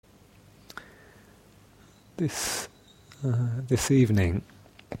this evening,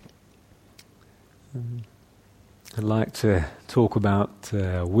 I'd like to talk about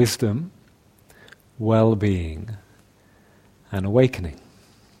wisdom, well-being, and awakening.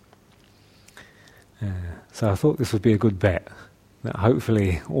 So I thought this would be a good bet, that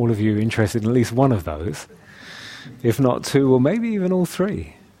hopefully all of you are interested in at least one of those, if not two, or maybe even all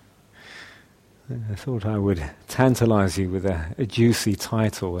three. I thought I would tantalize you with a juicy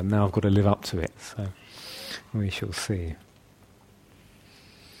title, and now I've got to live up to it, so we shall see.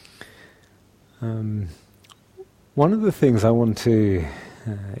 One of the things I want to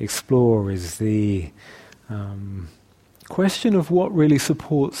explore is the question of what really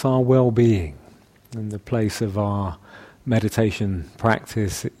supports our well-being and the place of our meditation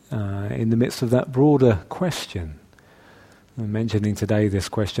practice in the midst of that broader question. I'm mentioning today this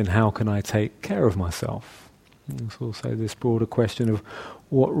question, how can I take care of myself? There's also this broader question of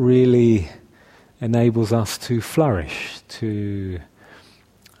what really enables us to flourish, to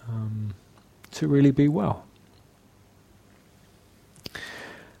really be well.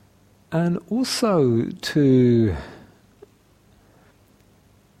 And also to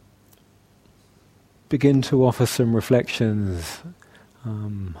begin to offer some reflections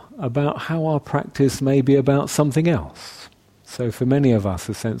about how our practice may be about something else. So for many of us,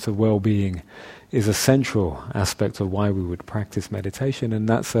 a sense of well-being is a central aspect of why we would practice meditation, and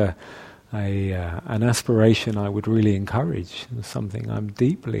that's an aspiration I would really encourage, something I'm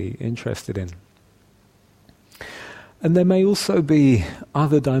deeply interested in. And there may also be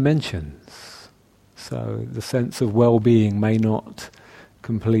other dimensions. So the sense of well-being may not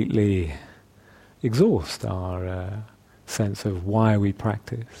completely exhaust our sense of why we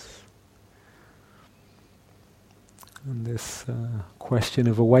practice. And this question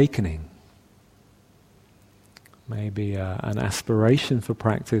of awakening may be an aspiration for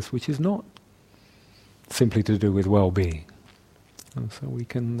practice which is not simply to do with well-being. And so we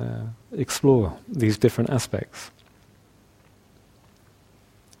can explore these different aspects.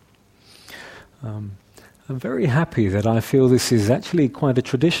 I'm very happy that I feel this is actually quite a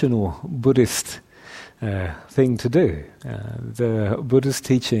traditional Buddhist thing to do. The Buddha's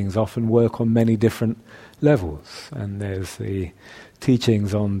teachings often work on many different levels, and there's the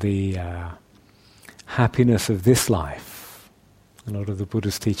teachings on the happiness of this life. A lot of the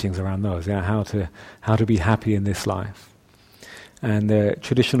Buddha's teachings around those, how to be happy in this life. And the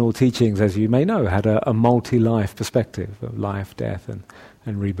traditional teachings, as you may know, had a multi-life perspective of life, death,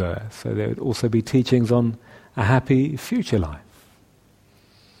 and rebirth. So there would also be teachings on a happy future life.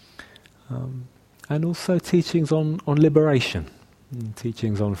 And also teachings on liberation, and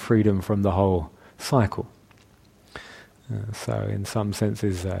teachings on freedom from the whole cycle. So in some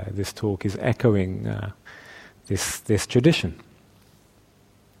senses this talk is echoing this tradition.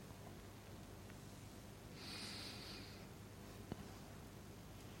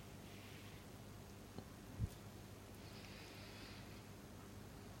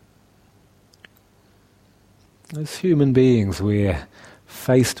 As human beings, we're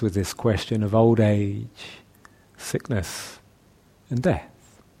faced with this question of old age, sickness, and death.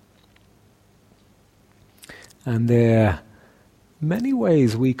 And there are many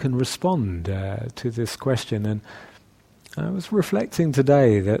ways we can respond to this question. And I was reflecting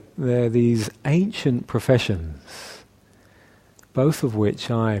today that there are these ancient professions, both of which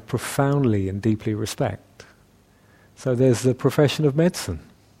I profoundly and deeply respect. So there's the profession of medicine.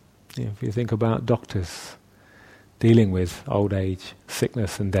 If you think about doctors dealing with old age,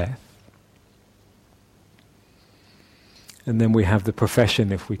 sickness and death. And then we have the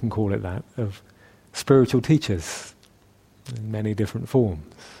profession, if we can call it that, of spiritual teachers in many different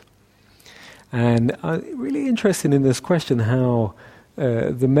forms. And I'm really interested in this question how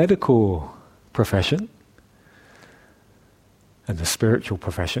the medical profession and the spiritual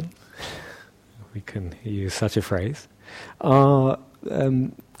profession, we can use such a phrase, are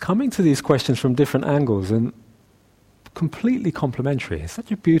coming to these questions from different angles and completely complementary. It's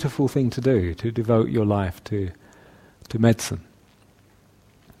such a beautiful thing to do, to devote your life to medicine.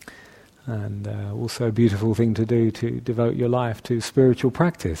 And also a beautiful thing to do, to devote your life to spiritual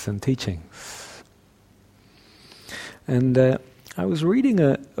practice and teachings. And I was reading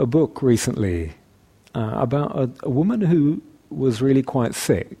a book recently about a woman who was really quite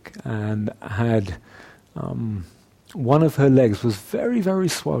sick and had one of her legs was very, very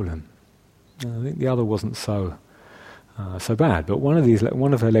swollen. I think the other wasn't so bad, but one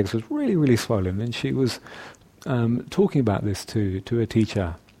of her legs was really, really swollen, and she was talking about this to a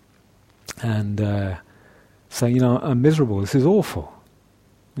teacher and saying, I'm miserable, this is awful.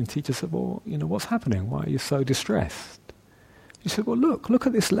 And the teacher said, well, what's happening? Why are you so distressed? She said, well, look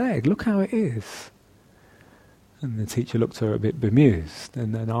at this leg, look how it is. And the teacher looked at her a bit bemused,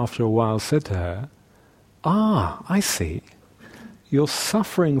 and then after a while said to her, I see. You're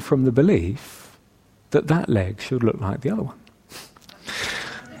suffering from the belief that that leg should look like the other one.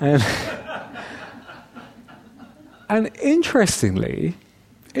 And interestingly,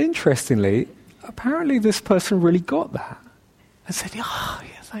 apparently this person really got that and said, yeah,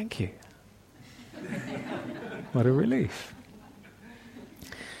 thank you. What a relief.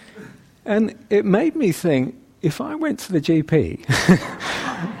 And it made me think, if I went to the GP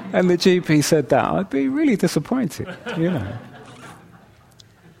and the GP said that, I'd be really disappointed,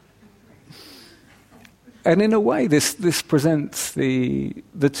 And in a way, this presents the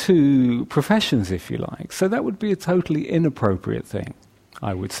two professions, if you like. So that would be a totally inappropriate thing,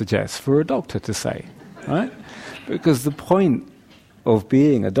 I would suggest, for a doctor to say, right? Because the point of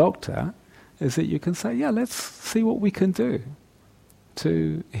being a doctor is that you can say, yeah, let's see what we can do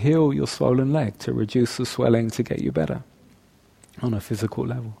to heal your swollen leg, to reduce the swelling, to get you better on a physical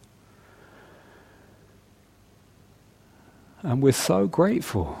level. And we're so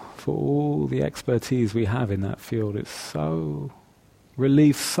grateful for all the expertise we have in that field. It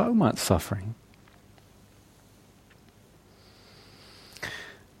relieves so much suffering.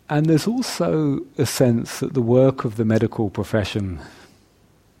 And there's also a sense that the work of the medical profession,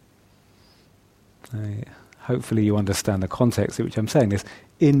 hopefully you understand the context in which I'm saying this,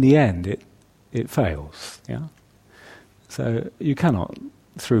 in the end it fails. Yeah? So you cannot,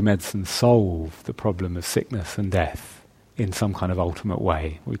 through medicine, solve the problem of sickness and death in some kind of ultimate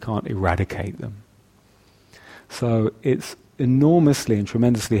way. We can't eradicate them. So it's enormously and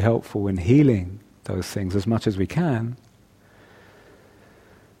tremendously helpful in healing those things as much as we can.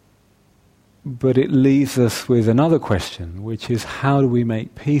 But it leaves us with another question, which is how do we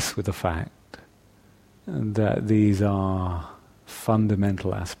make peace with the fact that these are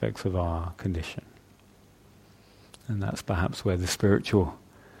fundamental aspects of our condition? And that's perhaps where the spiritual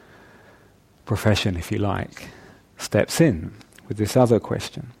profession, if you like, steps in with this other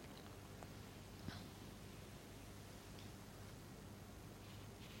question.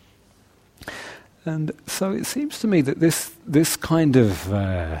 And so it seems to me that this kind of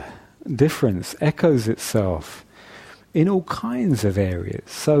difference echoes itself in all kinds of areas.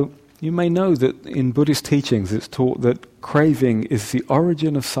 So you may know that in Buddhist teachings it's taught that craving is the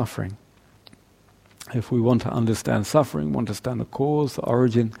origin of suffering. If we want to understand suffering, want to understand the cause, the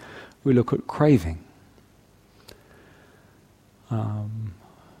origin, we look at craving.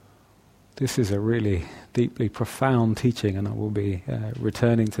 This is a really deeply profound teaching, and I will be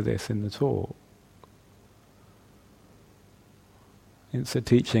returning to this in the talk. It's a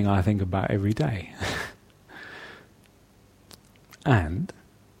teaching I think about every day. And,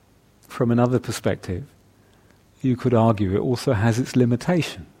 from another perspective, you could argue it also has its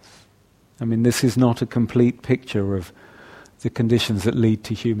limitations. I mean, this is not a complete picture of the conditions that lead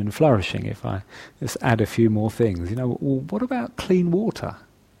to human flourishing. If I just add a few more things, well, what about clean water?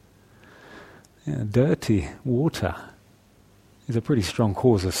 Dirty water is a pretty strong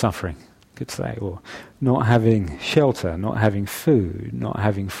cause of suffering, you could say. Or not having shelter, not having food, not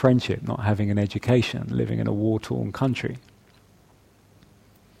having friendship, not having an education, living in a war-torn country.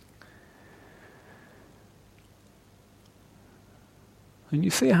 And you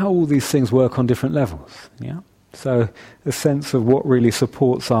see how all these things work on different levels, yeah? So a sense of what really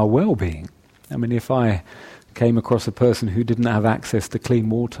supports our well-being. I mean, if I came across a person who didn't have access to clean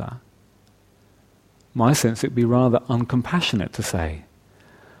water, my sense it'd be rather uncompassionate to say,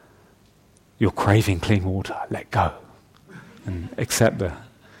 you're craving clean water, let go, and accept the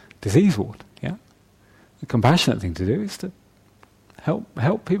disease water, yeah? The compassionate thing to do is to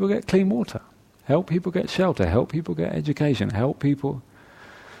help people get clean water, help people get shelter, help people get education, help people,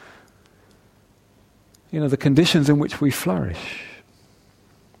 the conditions in which we flourish.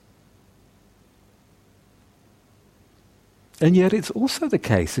 And yet it's also the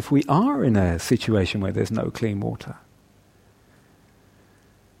case if we are in a situation where there's no clean water.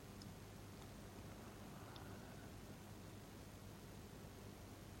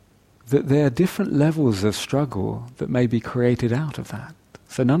 That there are different levels of struggle that may be created out of that.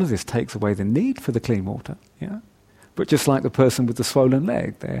 So none of this takes away the need for the clean water, yeah? But just like the person with the swollen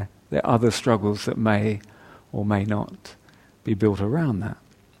leg, there are other struggles that may or may not be built around that.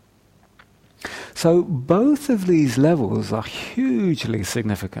 So both of these levels are hugely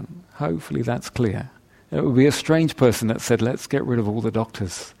significant. Hopefully that's clear. It would be a strange person that said, let's get rid of all the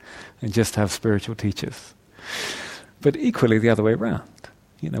doctors and just have spiritual teachers. But equally the other way around.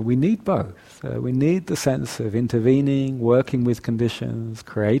 We need both. We need the sense of intervening, working with conditions,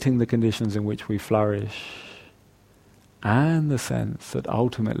 creating the conditions in which we flourish, and the sense that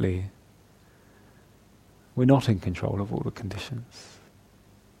ultimately We're not in control of all the conditions.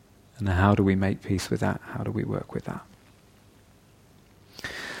 And how do we make peace with that? How do we work with that?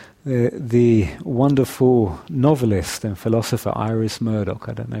 The wonderful novelist and philosopher Iris Murdoch,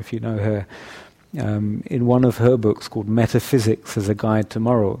 I don't know if you know her, in one of her books called Metaphysics as a Guide to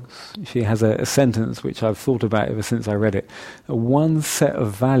Morals, she has a sentence which I've thought about ever since I read it. One set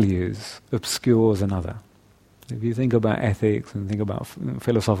of values obscures another. If you think about ethics and think about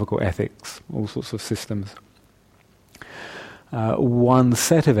philosophical ethics, all sorts of systems, one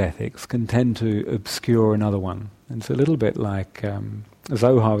set of ethics can tend to obscure another one. And it's a little bit like, as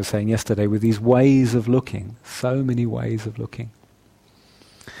Zohar was saying yesterday, with these ways of looking, so many ways of looking.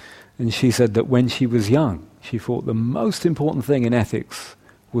 And she said that when she was young, she thought the most important thing in ethics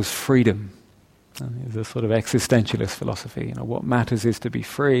was freedom. And it's a sort of existentialist philosophy. You know, what matters is to be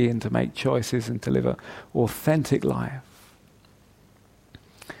free and to make choices and to live an authentic life.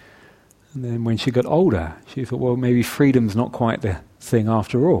 And then when she got older, she thought, well, maybe freedom's not quite the thing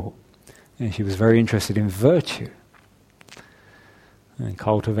after all. And she was very interested in virtue and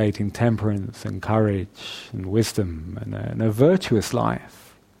cultivating temperance and courage and wisdom, and a virtuous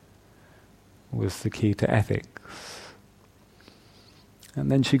life was the key to ethics.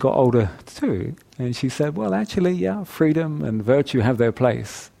 And then she got older too, and she said, well, actually, yeah, freedom and virtue have their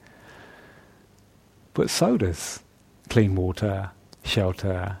place, but so does clean water,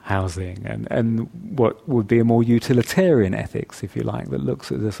 shelter, housing, and what would be a more utilitarian ethics, if you like, that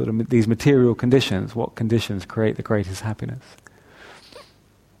looks at the sort of these material conditions, what conditions create the greatest happiness.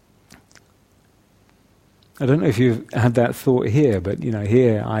 I don't know if you've had that thought here, but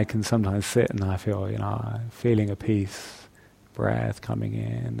here I can sometimes sit and I feel, feeling a peace, breath coming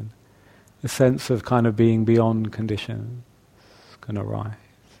in, and a sense of kind of being beyond conditions can arise.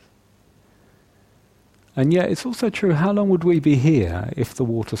 And yet it's also true, how long would we be here if the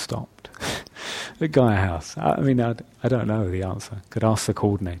water stopped? At Gaia House. I don't know the answer. Could ask the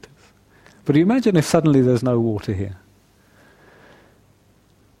coordinators. But imagine if suddenly there's no water here.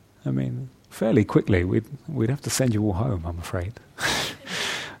 Fairly quickly we'd have to send you all home, I'm afraid.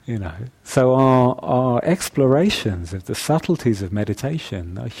 So our explorations of the subtleties of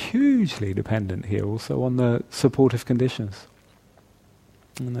meditation are hugely dependent here also on the supportive conditions.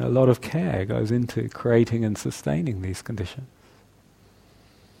 And a lot of care goes into creating and sustaining these conditions.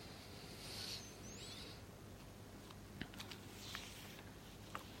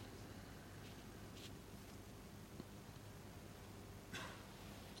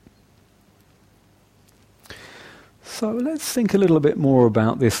 So let's think a little bit more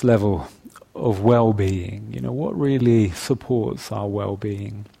about this level of well-being. What really supports our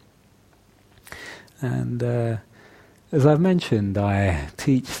well-being? And as I've mentioned, I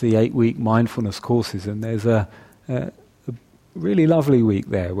teach the 8-week mindfulness courses, and there's a really lovely week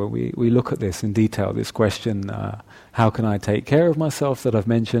there where we look at this in detail, this question, how can I take care of myself, that I've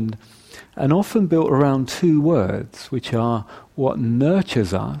mentioned, and often built around 2 words, which are what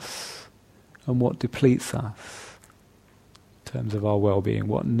nurtures us and what depletes us. In terms of our well-being,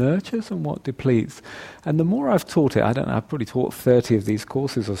 what nurtures and what depletes. And the more I've taught it, I've probably taught 30 of these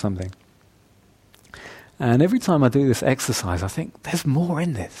courses or something. And every time I do this exercise, I think, there's more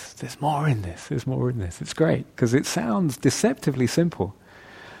in this, there's more in this, there's more in this. It's great, because it sounds deceptively simple.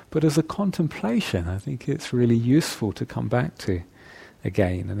 But as a contemplation, I think it's really useful to come back to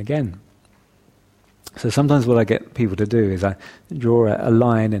again and again. So sometimes what I get people to do is I draw a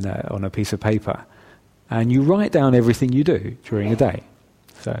line on a piece of paper, and you write down everything you do during a day.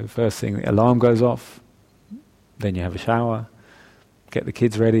 So first thing, the alarm goes off, then you have a shower, get the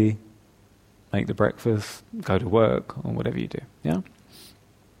kids ready, make the breakfast, go to work, or whatever you do. Yeah?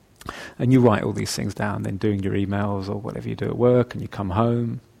 And you write all these things down, then doing your emails or whatever you do at work, and you come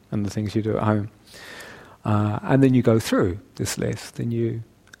home, and the things you do at home. And then you go through this list, and you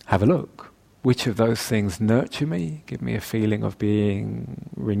have a look. Which of those things nurture me, give me a feeling of being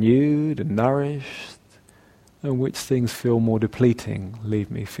renewed and nourished, and which things feel more depleting,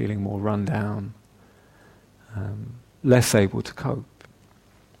 leave me feeling more run down, less able to cope.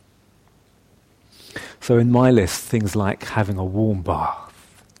 So in my list, things like having a warm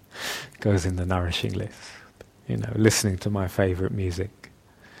bath goes in the nourishing list. Listening to my favourite music.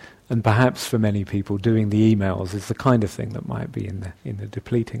 And perhaps for many people, doing the emails is the kind of thing that might be in the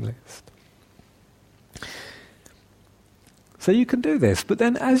depleting list. So you can do this, but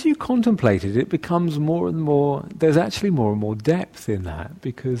then as you contemplate it, it becomes more and more, there's actually more and more depth in that,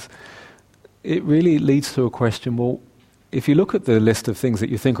 because it really leads to a question, well, if you look at the list of things that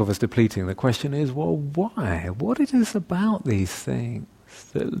you think of as depleting, the question is, well, why? What it is about these things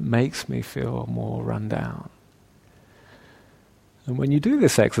that makes me feel more run down? And when you do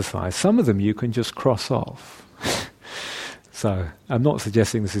this exercise, some of them you can just cross off. So I'm not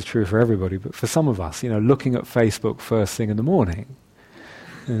suggesting this is true for everybody, but for some of us, looking at Facebook first thing in the morning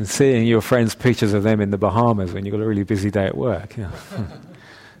and seeing your friends' pictures of them in the Bahamas when you've got a really busy day at work,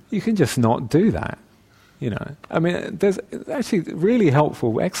 you can just not do that. I mean, there's actually really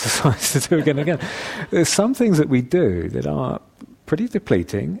helpful exercise to do again and again. There's some things that we do that are pretty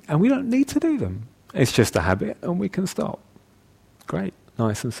depleting, and we don't need to do them. It's just a habit, and we can stop. Great,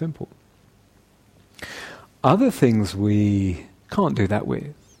 nice and simple. Other things we can't do that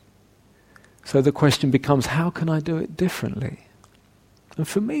with. So the question becomes, how can I do it differently? And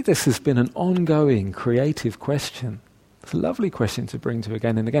for me, this has been an ongoing creative question. It's a lovely question to bring to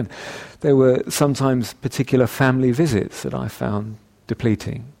again and again. There were sometimes particular family visits that I found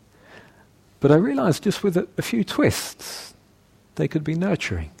depleting. But I realized just with a few twists, they could be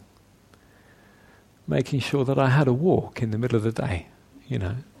nurturing. Making sure that I had a walk in the middle of the day,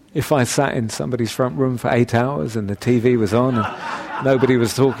 If I sat in somebody's front room for 8 hours and the TV was on and nobody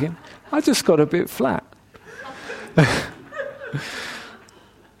was talking, I just got a bit flat.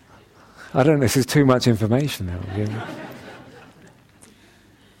 I don't know if this is too much information now.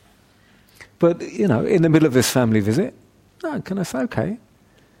 But, in the middle of this family visit, can I say, okay,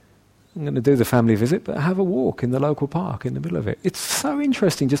 I'm going to do the family visit, but have a walk in the local park in the middle of it. It's so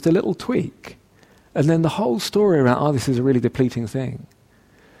interesting, just a little tweak. And then the whole story around, this is a really depleting thing.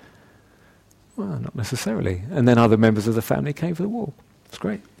 Well, not necessarily. And then other members of the family came for the walk. It's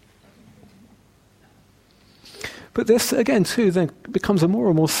great. But this, again, too, then becomes a more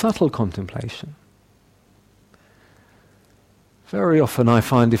and more subtle contemplation. Very often I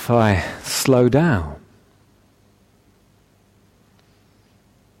find if I slow down,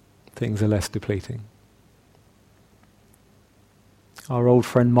 things are less depleting. Our old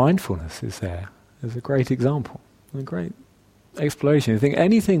friend mindfulness is there as a great example, a great exploration. You think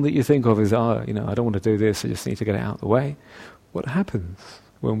anything that you think of is, I don't want to do this, I just need to get it out of the way. What happens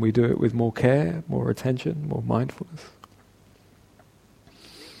when we do it with more care, more attention, more mindfulness?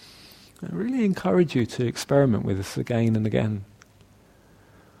 I really encourage you to experiment with this again and again.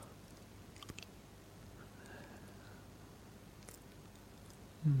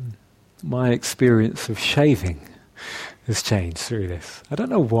 My experience of shaving has changed through this. I don't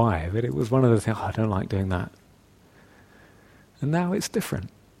know why, but it was one of the things, I don't like doing that. And now it's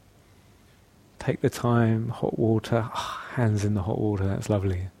different. Take the time, hot water, hands in the hot water, that's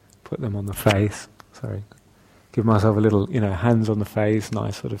lovely. Put them on the face, Give myself a little, hands on the face,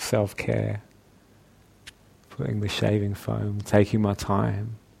 nice sort of self-care. Putting the shaving foam, taking my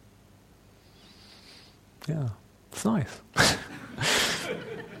time. Yeah, it's nice.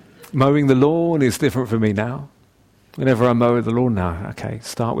 Mowing the lawn is different for me now. Whenever I mow the lawn now, okay,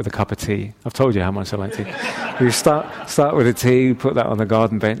 start with a cup of tea. I've told you how much I like tea. You start with a tea, put that on the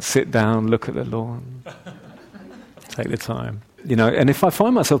garden bench, sit down, look at the lawn. Take the time. And if I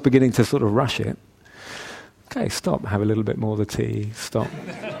find myself beginning to sort of rush it, okay, stop, have a little bit more of the tea, stop.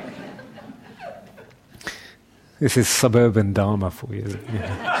 This is suburban Dharma for you.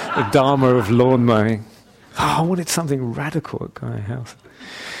 The Dharma of lawn mowing. I wanted something radical at Gaia House.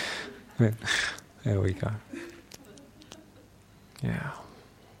 There we go. Yeah.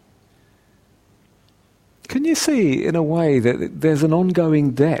 Can you see, in a way, that there's an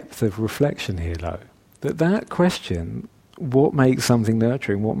ongoing depth of reflection here, though? That question, what makes something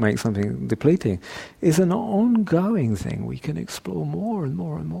nurturing, what makes something depleting, is an ongoing thing we can explore more and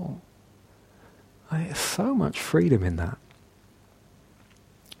more and more. There's so much freedom in that.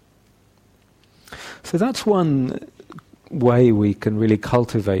 So that's one way we can really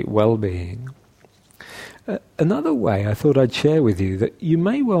cultivate well-being. Another way I thought I'd share with you that you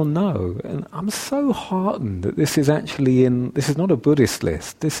may well know, and I'm so heartened that this is actually this is not a Buddhist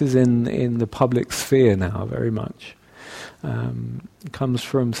list, this is in the public sphere now very much. It comes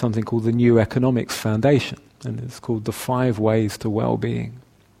from something called the New Economics Foundation, and it's called the 5 Ways to Wellbeing.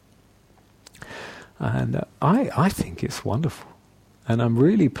 And I think it's wonderful. And I'm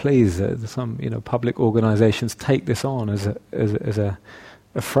really pleased that some public organisations take this on as a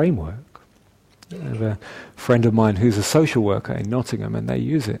framework. I have a friend of mine who's a social worker in Nottingham, and they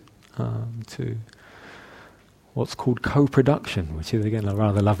use it to what's called co-production, which is again a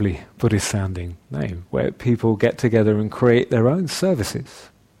rather lovely Buddhist-sounding name, where people get together and create their own services,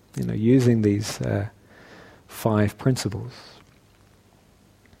 using these 5 principles.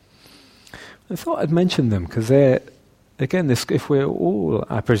 I thought I'd mention them because they're, again, if we're all,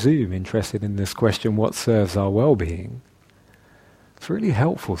 I presume, interested in this question, what serves our well-being, it's really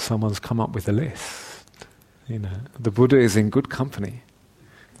helpful someone's come up with a list. The Buddha is in good company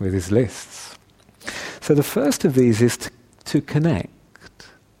with his lists. So the first of these is to connect.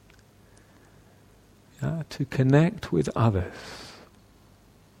 To connect with others.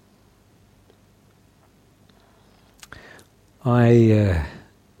 I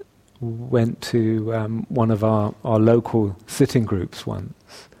went to one of our local sitting groups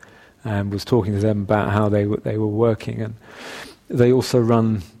once and was talking to them about how they were working, and they also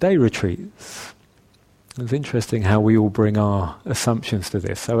run day retreats. It's interesting how we all bring our assumptions to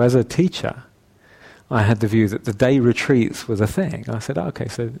this. So as a teacher, I had the view that the day retreats were the thing. I said, okay,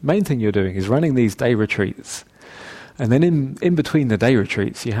 so the main thing you're doing is running these day retreats. And then in between the day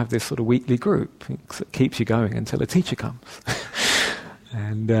retreats, you have this sort of weekly group that keeps you going until a teacher comes.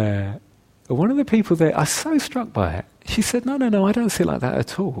 And one of the people there, I was so struck by it. She said, no, I don't see it like that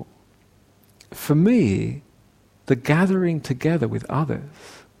at all. For me, the gathering together with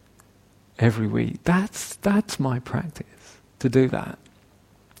others every week, that's my practice, to do that.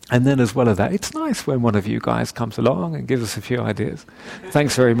 And then as well as that, it's nice when one of you guys comes along and gives us a few ideas.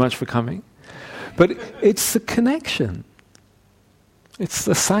 Thanks very much for coming. But it's the connection. It's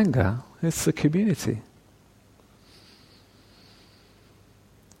the Sangha. It's the community.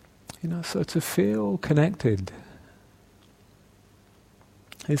 So to feel connected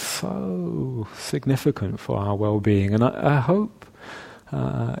is so significant for our well-being. And I hope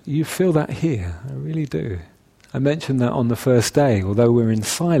you feel that here. I really do. I mentioned that on the first day, although we're in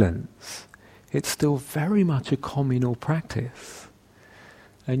silence, it's still very much a communal practice.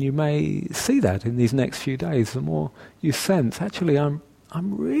 And you may see that in these next few days. The more you sense, actually, I'm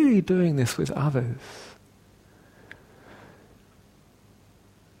really doing this with others.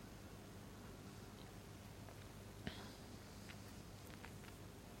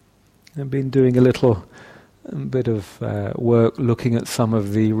 I've been doing a little bit of work looking at some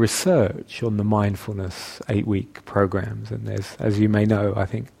of the research on the mindfulness 8-week programs, and there's, as you may know, I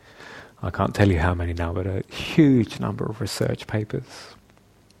can't tell you how many now, but a huge number of research papers.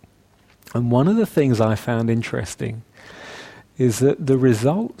 And one of the things I found interesting is that the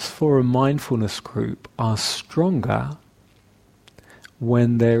results for a mindfulness group are stronger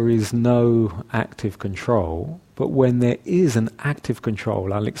when there is no active control, but when there is an active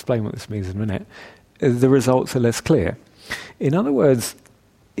control, I'll explain what this means in a minute, the results are less clear. In other words,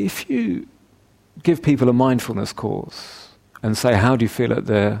 if you give people a mindfulness course and say, how do you feel at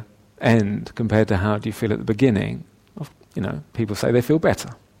the end compared to how do you feel at the beginning, people say they feel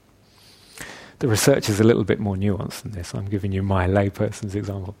better. The research is a little bit more nuanced than this. I'm giving you my layperson's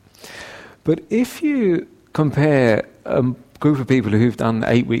example. But if you compare a group of people who've done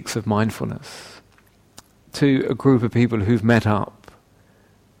 8 weeks of mindfulness to a group of people who've met up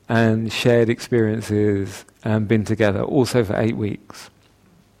and shared experiences and been together also for 8 weeks,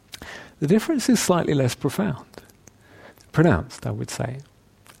 the difference is slightly less pronounced, I would say.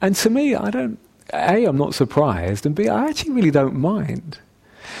 And to me, I'm not surprised, and B, I actually really don't mind.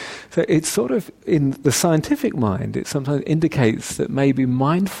 So it's sort of, in the scientific mind, it sometimes indicates that maybe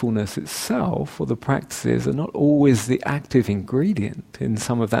mindfulness itself, or the practices, are not always the active ingredient in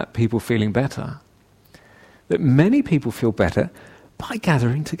some of that people feeling better. That many people feel better by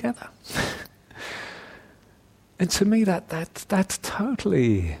gathering together. And to me, that's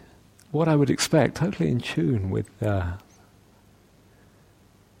totally what I would expect, totally in tune with the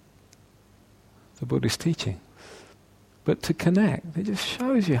Buddhist teachings. But to connect, it just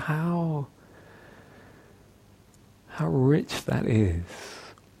shows you how rich that is.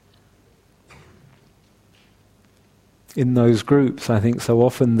 In those groups, I think so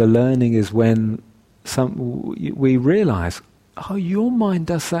often the learning is when we realize, oh, your mind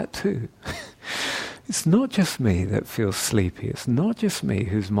does that too. It's not just me that feels sleepy. It's not just me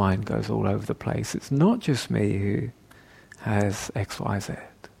whose mind goes all over the place. It's not just me who has X, Y, Z.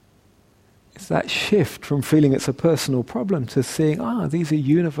 It's that shift from feeling it's a personal problem to seeing, these are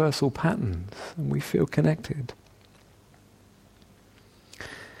universal patterns, and we feel connected.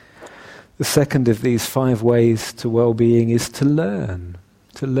 The second of these 5 ways to well-being is to learn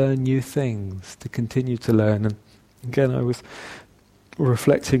new things, to continue to learn. And again, I was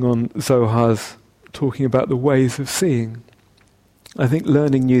reflecting on Zohar's talking about the ways of seeing. I think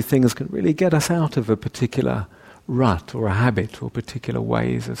learning new things can really get us out of a particular rut or a habit or particular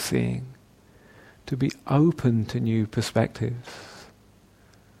ways of seeing. To be open to new perspectives.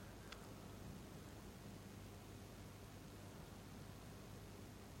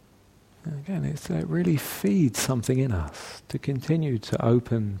 And again, it really feeds something in us to continue to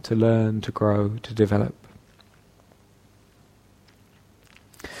open, to learn, to grow, to develop.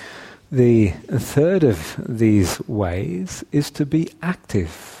 The third of these ways is to be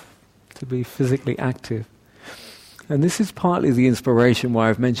active, to be physically active. And this is partly the inspiration why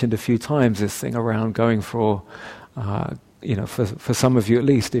I've mentioned a few times this thing around going for for some of you at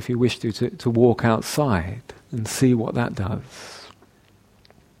least, if you wish to walk outside and see what that does.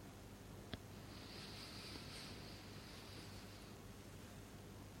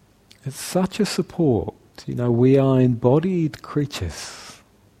 It's such a support. We are embodied creatures.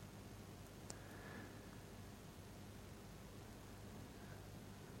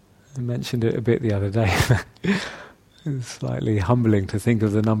 I mentioned it a bit the other day. It's slightly humbling to think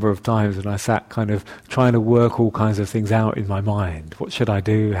of the number of times when I sat kind of trying to work all kinds of things out in my mind. What should I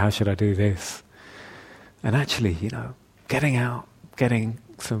do? How should I do this? And actually, getting out, getting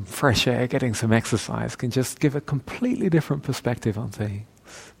some fresh air, getting some exercise can just give a completely different perspective on things.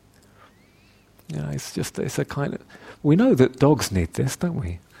 It's a kind of... We know that dogs need this, don't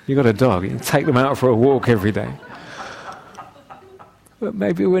we? You've got a dog, you take them out for a walk every day. But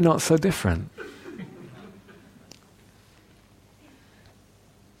maybe we're not so different.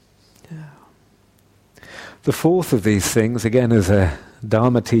 The fourth of these things, again as a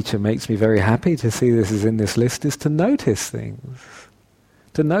Dharma teacher, makes me very happy to see this is in this list, is to notice things.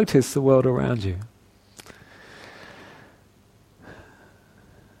 To notice the world around you.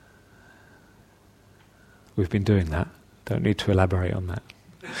 We've been doing that. Don't need to elaborate on that.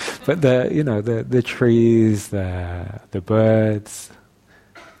 But the trees, the birds,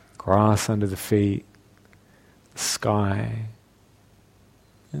 grass under the feet, the sky.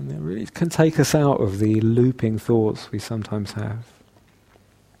 And it really can take us out of the looping thoughts we sometimes have.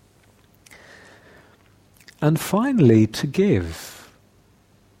 And finally, to give.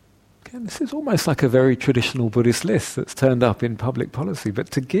 Again, this is almost like a very traditional Buddhist list that's turned up in public policy,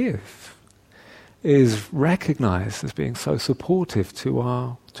 but to give is recognized as being so supportive to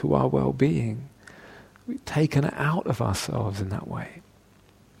our well-being. We've taken it out of ourselves in that way.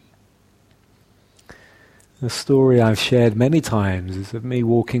 The story I've shared many times is of me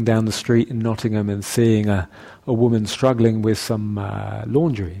walking down the street in Nottingham and seeing a woman struggling with some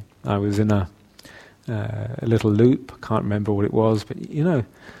laundry. I was in a little loop, I can't remember what it was, but do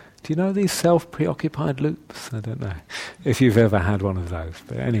you know these self-preoccupied loops? I don't know if you've ever had one of those.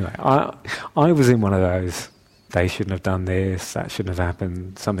 But anyway, I was in one of those. They shouldn't have done this, that shouldn't have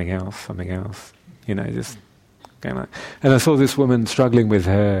happened, something else. Just going like. And I saw this woman struggling with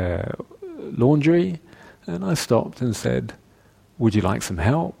her laundry, and I stopped and said, "Would you like some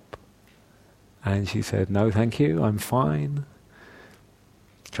help?" And she said, "No, thank you, I'm fine."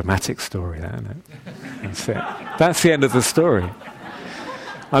 Dramatic story, that, isn't it? That's it. That's the end of the story.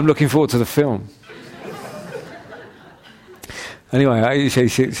 I'm looking forward to the film. Anyway, she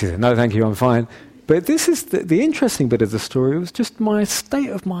said, "No, thank you, I'm fine." But this is the interesting bit of the story. It was just my state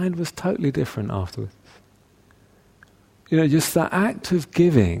of mind was totally different afterwards. Just that act of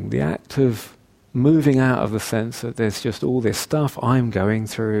giving, the act of moving out of the sense that there's just all this stuff I'm going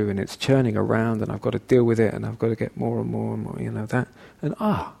through and it's churning around and I've got to deal with it and I've got to get more and more and more, that. And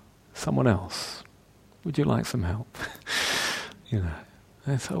someone else, would you like some help?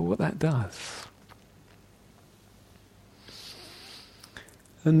 That's all what that does.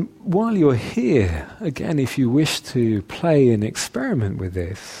 And while you're here, again, if you wish to play and experiment with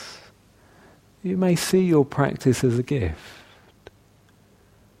this, you may see your practice as a gift.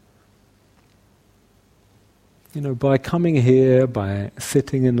 By coming here, by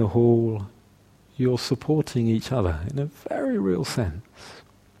sitting in the hall, you're supporting each other in a very real sense.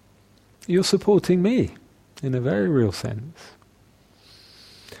 You're supporting me in a very real sense.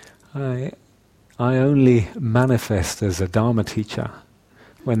 I only manifest as a Dharma teacher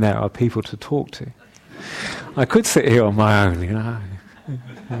when there are people to talk to. I could sit here on my own,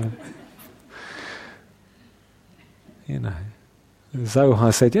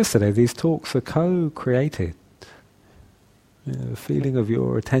 Zohar said yesterday, these talks are co-created. The feeling of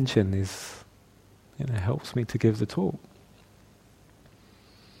your attention is, helps me to give the talk.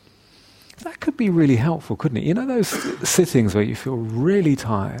 That could be really helpful, couldn't it? Those sittings where you feel really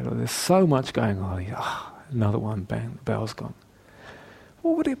tired, or there's so much going on, another one, bang, the bell's gone.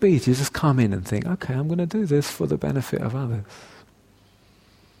 What would it be to just come in and think, okay, I'm going to do this for the benefit of others?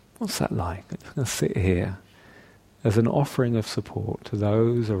 What's that like? I'm just going to sit here as an offering of support to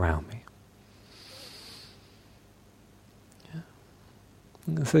those around me.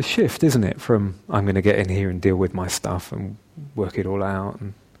 It's a shift, isn't it, from I'm going to get in here and deal with my stuff and work it all out.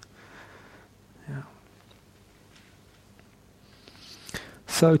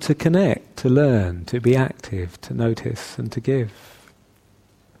 So to connect, to learn, to be active, to notice and to give.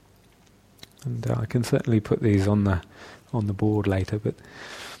 And I can certainly put these on the board later, but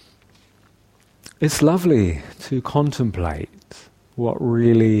it's lovely to contemplate what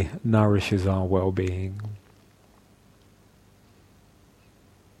really nourishes our well-being.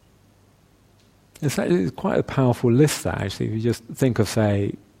 It's quite a powerful list, that, actually. If you just think of,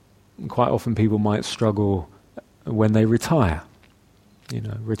 say, quite often people might struggle when they retire.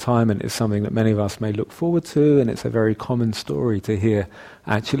 Retirement is something that many of us may look forward to, and it's a very common story to hear.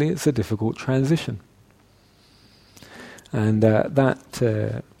 Actually, it's a difficult transition. And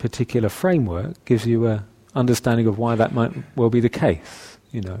that particular framework gives you an understanding of why that might well be the case.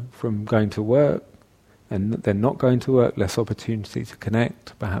 From going to work and then not going to work, less opportunity to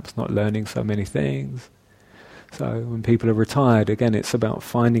connect, perhaps not learning so many things. So when people are retired, again, it's about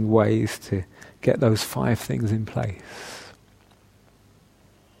finding ways to get those 5 things in place.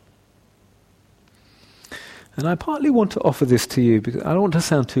 And I partly want to offer this to you because I don't want to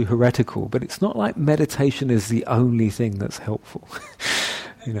sound too heretical, but it's not like meditation is the only thing that's helpful.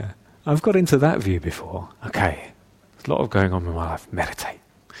 I've got into that view before. Okay, there's a lot of going on in my life. Meditate.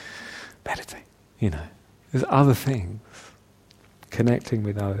 There's other things. Connecting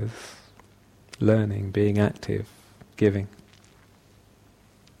with others, learning, being active, giving.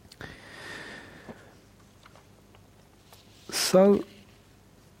 So,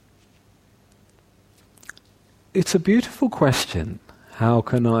 it's a beautiful question. How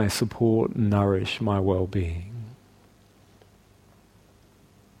can I support and nourish my well-being?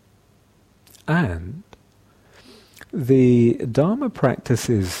 And the Dharma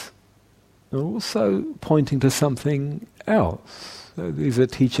practices are also pointing to something else. So these are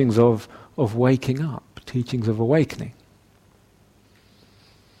teachings of waking up, teachings of awakening.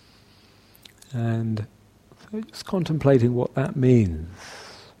 And so just contemplating what that means.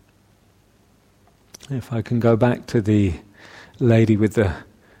 If I can go back to the lady with the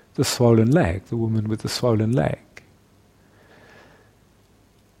swollen leg, the woman with the swollen leg.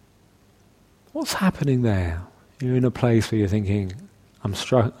 What's happening there? You're in a place where you're thinking, I'm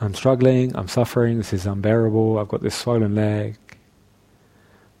struggling, I'm suffering, this is unbearable, I've got this swollen leg.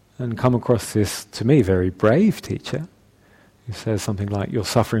 And come across this, to me, very brave teacher who says something like, you're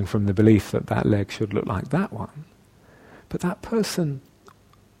suffering from the belief that that leg should look like that one. But that person,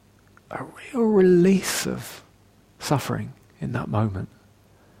 a real release of suffering in that moment.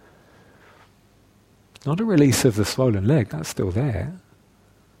 Not a release of the swollen leg, that's still there.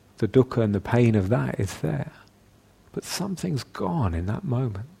 The dukkha and the pain of that is there. But something's gone in that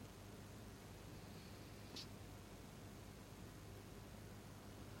moment.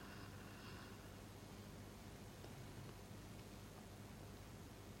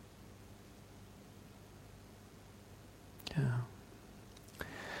 Yeah.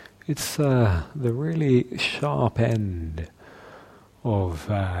 It's the really sharp end of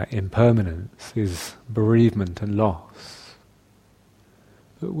impermanence is bereavement and loss.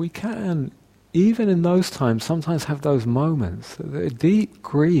 But we can, even in those times, sometimes have those moments, a deep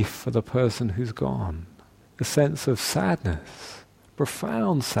grief for the person who's gone, a sense of sadness,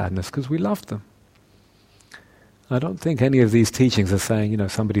 profound sadness, because we love them. I don't think any of these teachings are saying,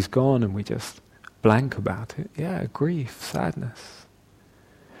 somebody's gone and we just blank about it. Yeah, grief, sadness.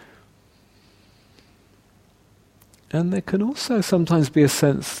 And there can also sometimes be a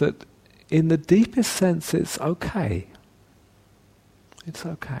sense that in the deepest sense it's okay. It's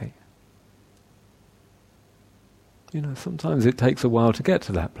okay. Sometimes it takes a while to get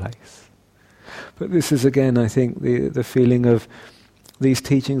to that place. But this is again, I think, the feeling of these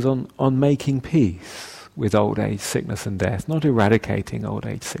teachings on making peace with old age, sickness and death. Not eradicating old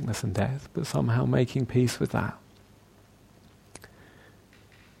age, sickness and death, but somehow making peace with that.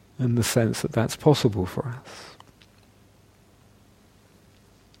 And the sense that that's possible for us.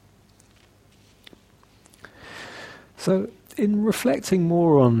 So, in reflecting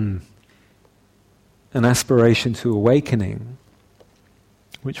more on an aspiration to awakening,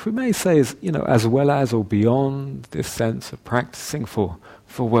 which we may say is, as well as or beyond this sense of practicing for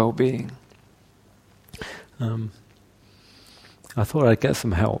well-being, I thought I'd get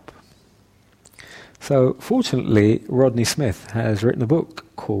some help. So, fortunately, Rodney Smith has written a book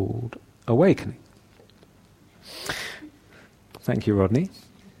called Awakening. Thank you, Rodney.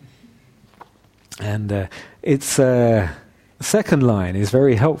 And its second line is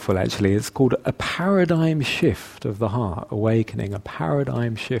very helpful, actually. It's called A Paradigm Shift of the Heart. Awakening, a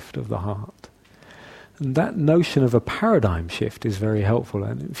paradigm shift of the heart. And that notion of a paradigm shift is very helpful.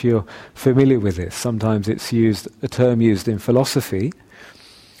 And if you're familiar with this, sometimes it's a term used in philosophy,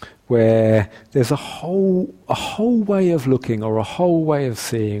 where there's a whole way of looking, or a whole way of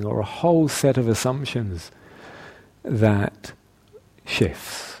seeing, or a whole set of assumptions that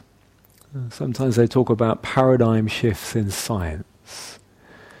shifts. Sometimes they talk about paradigm shifts in science.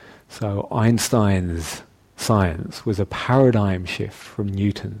 So Einstein's science was a paradigm shift from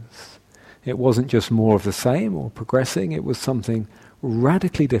Newton's. It wasn't just more of the same or progressing, it was something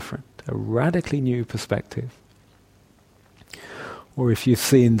radically different. a radically new perspective. Or if you've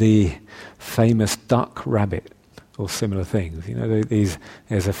seen the famous duck rabbit or similar things,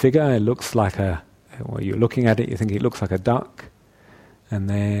 there's a figure, it looks like you're looking at it, you think it looks like a duck, and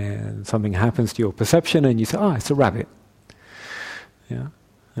then something happens to your perception and you say, it's a rabbit. Yeah?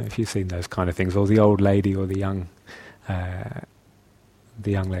 If you've seen those kind of things, or the old lady or the young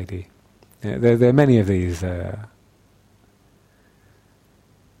lady. Yeah, there are many of these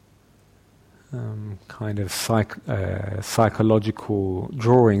kind of psychological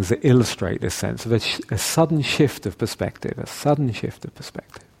drawings that illustrate this sense of a sudden shift of perspective, it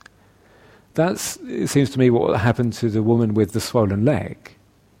seems to me, what happened to the woman with the swollen leg.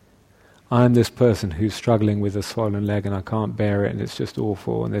 I'm this person who's struggling with a swollen leg and I can't bear it and it's just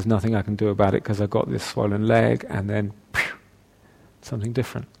awful and there's nothing I can do about it because I've got this swollen leg, and then something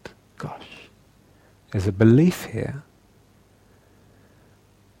different. Gosh, there's a belief here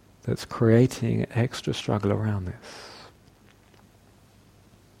that's creating extra struggle around this.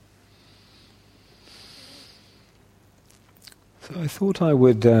 So I thought I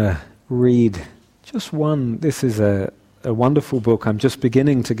would read just one. This is a wonderful book I'm just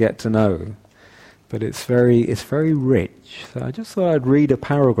beginning to get to know, but it's very rich. So I just thought I'd read a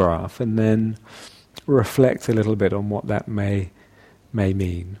paragraph and then reflect a little bit on what that may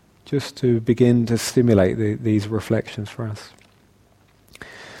mean, just to begin to stimulate these reflections for us.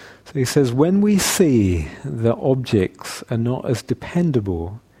 So he says, when we see that objects are not as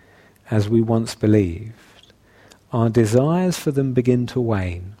dependable as we once believed, our desires for them begin to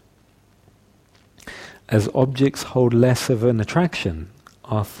wane. As objects hold less of an attraction,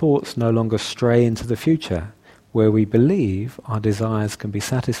 our thoughts no longer stray into the future, where we believe our desires can be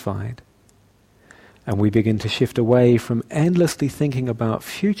satisfied. And we begin to shift away from endlessly thinking about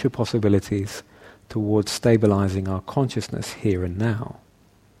future possibilities towards stabilizing our consciousness here and now.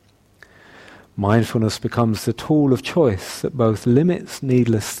 Mindfulness becomes the tool of choice that both limits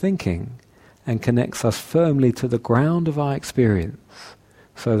needless thinking and connects us firmly to the ground of our experience,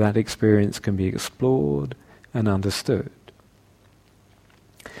 so that experience can be explored and understood.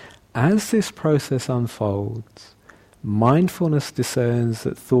 As this process unfolds, mindfulness discerns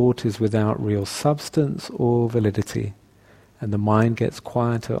that thought is without real substance or validity, and the mind gets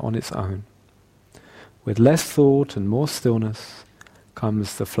quieter on its own. With less thought and more stillness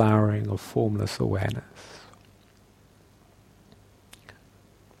comes the flowering of formless awareness.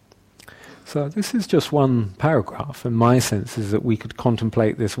 So this is just one paragraph, and my sense is that we could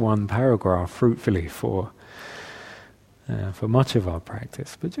contemplate this one paragraph fruitfully for much of our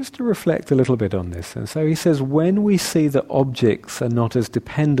practice, but just to reflect a little bit on this. And so he says, when we see that objects are not as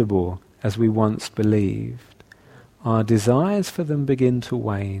dependable as we once believed, our desires for them begin to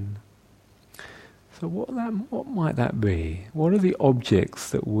wane. So what might that be? What are the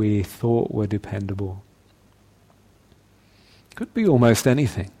objects that we thought were dependable? Could be almost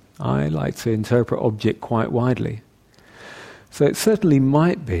anything. I like to interpret object quite widely. So it certainly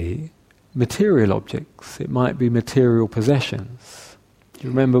might be material objects. It might be material possessions. Do you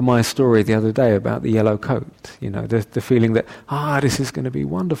remember my story the other day about the yellow coat? The feeling that, this is going to be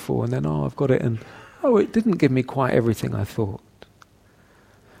wonderful, and then, I've got it, and, it didn't give me quite everything I thought.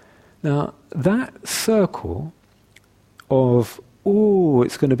 Now, that circle of,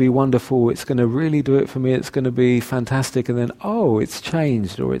 it's going to be wonderful, it's going to really do it for me, it's going to be fantastic, and then, it's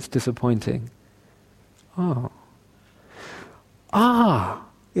changed or it's disappointing.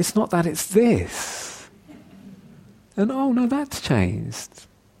 It's not that, it's this. And no, that's changed.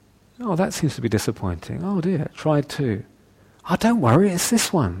 That seems to be disappointing. Oh dear, tried too. Don't worry, it's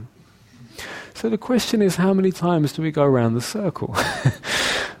this one. So the question is, how many times do we go around the circle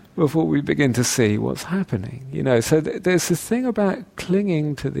before we begin to see what's happening? So there's this thing about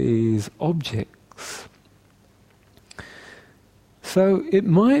clinging to these objects. So it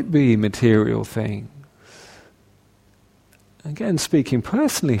might be material things. Again, speaking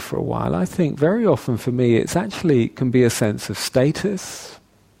personally for a while, I think very often for me it's actually can be a sense of status.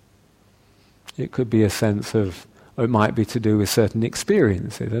 It could be a sense of, or it might be to do with certain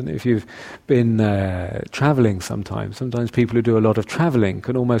experiences. And if you've been traveling sometimes people who do a lot of traveling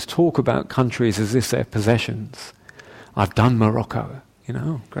can almost talk about countries as if they're possessions. I've done Morocco,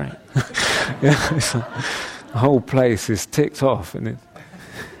 great. The whole place is ticked off, and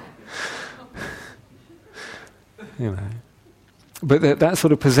But that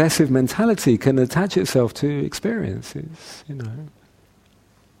sort of possessive mentality can attach itself to experiences,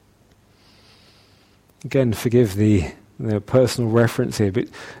 Again, forgive the personal reference here, but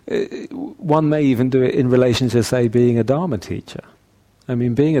one may even do it in relation to, say, being a Dharma teacher. I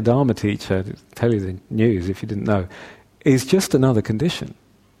mean, being a Dharma teacher, to tell you the news if you didn't know, is just another condition.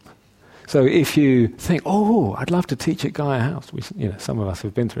 So if you think, oh, I'd love to teach at Gaia House, some of us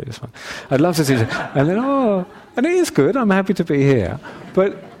have been through this one. I'd love to teach it. And then, and it is good, I'm happy to be here.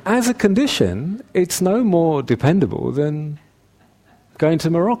 But as a condition, it's no more dependable than going to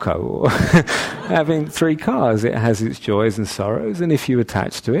Morocco or having 3 cars. It has its joys and sorrows, and if you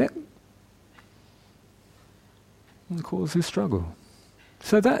attach to it, it causes struggle.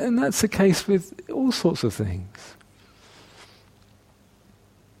 So that's the case with all sorts of things.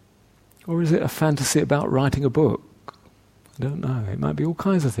 Or is it a fantasy about writing a book? I don't know. It might be all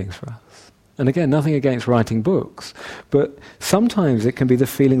kinds of things for us. And again, nothing against writing books, but sometimes it can be the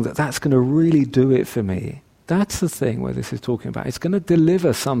feeling that that's going to really do it for me. That's the thing where this is talking about. It's going to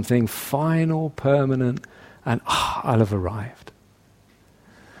deliver something final, permanent, and I'll have arrived.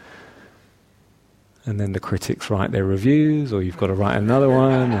 And then the critics write their reviews, or you've got to write another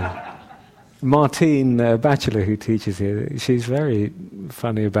one. Martine Batchelor, who teaches here, she's very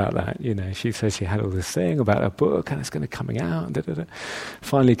funny about that. She says she had all this thing about her book, and it's going to coming out. And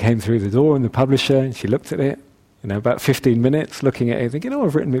Finally came through the door, and the publisher, and she looked at it. About 15 minutes, looking at it, thinking,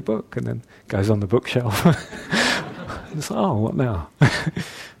 I've written my book, and then goes on the bookshelf. It's like, what now?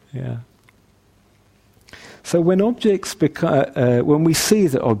 Yeah. So when objects when we see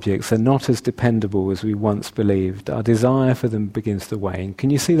that objects are not as dependable as we once believed, our desire for them begins to wane. Can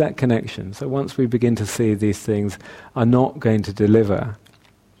you see that connection? So once we begin to see these things are not going to deliver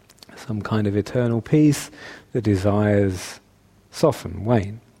some kind of eternal peace, the desires soften,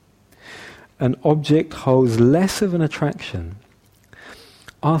 wane. An object holds less of an attraction.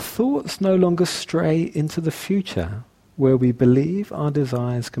 Our thoughts no longer stray into the future, where we believe our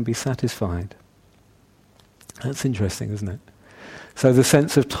desires can be satisfied. That's interesting, isn't it? So the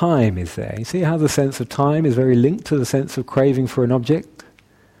sense of time is there. You see how the sense of time is very linked to the sense of craving for an object?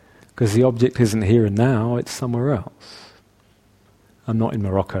 Because the object isn't here and now, it's somewhere else. I'm not in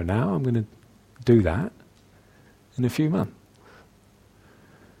Morocco now, I'm going to do that in a few months.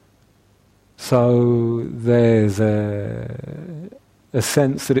 So there's a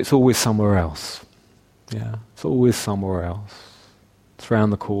sense that it's always somewhere else. Yeah, it's always somewhere else. It's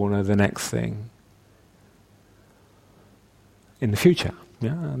round the corner, the next thing. In the future.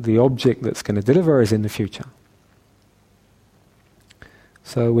 Yeah? The object that's going to deliver is in the future.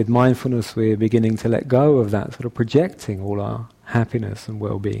 So with mindfulness we're beginning to let go of that, sort of projecting all our happiness and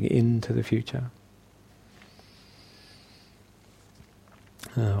well-being into the future.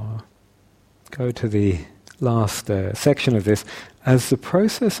 Now, go to the last section of this. As the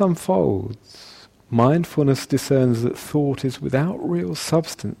process unfolds, mindfulness discerns that thought is without real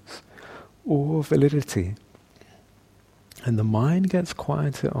substance or validity. And the mind gets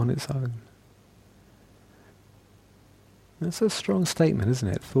quieter on its own. That's a strong statement, isn't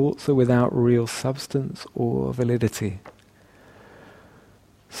it? Thoughts are without real substance or validity.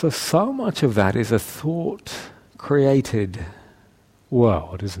 So much of that is a thought-created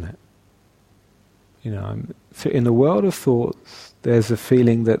world, isn't it? In the world of thoughts, there's a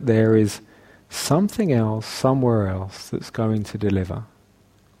feeling that there is something else, somewhere else, that's going to deliver.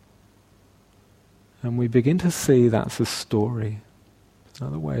 And we begin to see that's a story.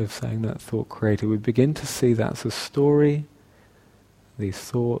 Another way of saying that thought created. We begin to see that's a story, these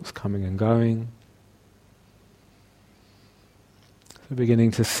thoughts coming and going. So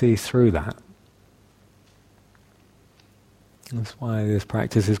beginning to see through that. That's why this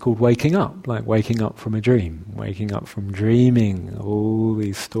practice is called waking up, like waking up from a dream, waking up from dreaming all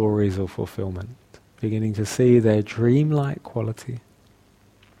these stories of fulfillment, beginning to see their dreamlike quality.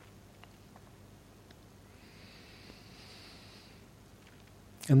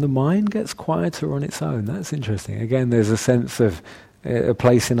 And the mind gets quieter on its own. That's interesting. Again, there's a sense of a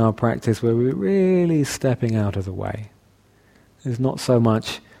place in our practice where we're really stepping out of the way. There's not so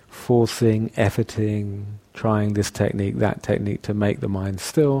much forcing, efforting, trying this technique, that technique to make the mind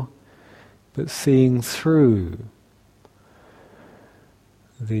still, but seeing through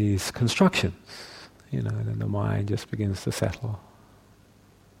these constructions, and then the mind just begins to settle.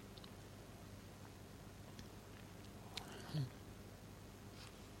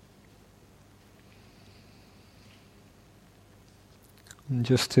 And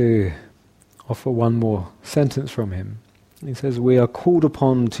just to offer one more sentence from him, he says, we are called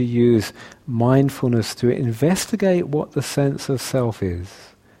upon to use mindfulness to investigate what the sense of self is,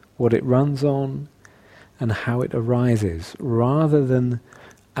 what it runs on, and how it arises, rather than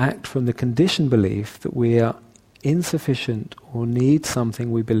act from the conditioned belief that we are insufficient or need something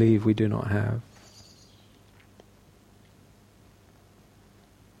we believe we do not have.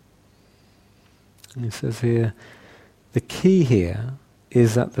 And he says here, the key here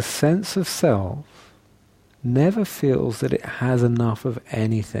is that the sense of self never feels that it has enough of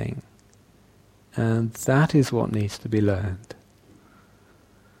anything. And that is what needs to be learned.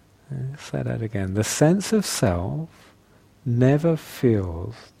 Say that again. The sense of self never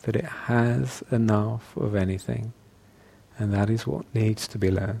feels that it has enough of anything. And that is what needs to be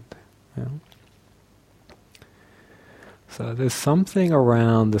learned. Yeah? So there's something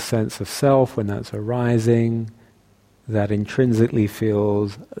around the sense of self when that's arising that intrinsically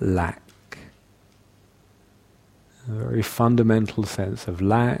feels lack. A very fundamental sense of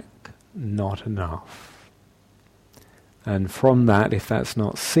lack, not enough. And from that, if that's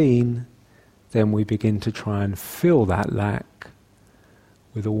not seen, then we begin to try and fill that lack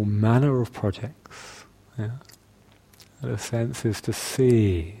with all manner of projects. Yeah? The sense is to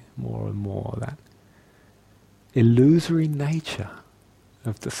see more and more that illusory nature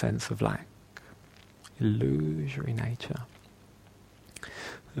of the sense of lack. Illusory nature.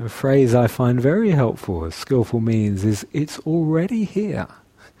 A phrase I find very helpful as skillful means is, it's already here.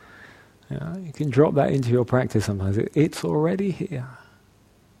 Yeah, you can drop that into your practice sometimes. It's already here.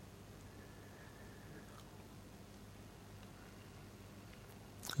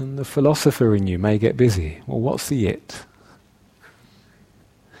 And the philosopher in you may get busy. Well, what's the it?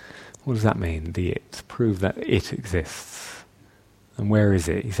 What does that mean, the it? Prove that it exists. And where is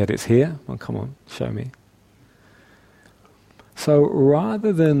it? He said it's here? Well, come on, show me. So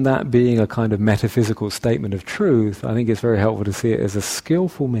rather than that being a kind of metaphysical statement of truth, I think it's very helpful to see it as a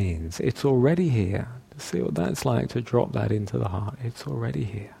skillful means. It's already here. To see what that's like, to drop that into the heart. It's already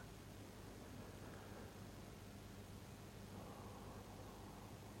here.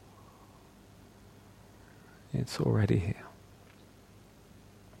 It's already here.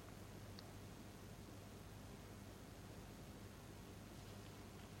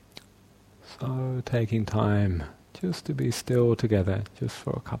 So taking time just to be still together, just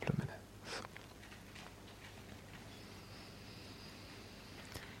for a couple of minutes.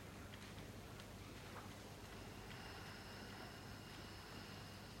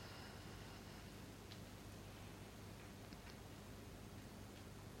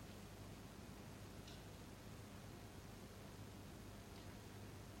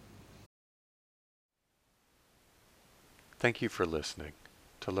 Thank you for listening.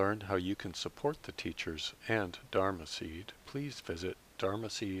 To learn how you can support the teachers and Dharma Seed, please visit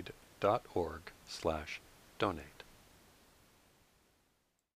dharmaseed.org/donate.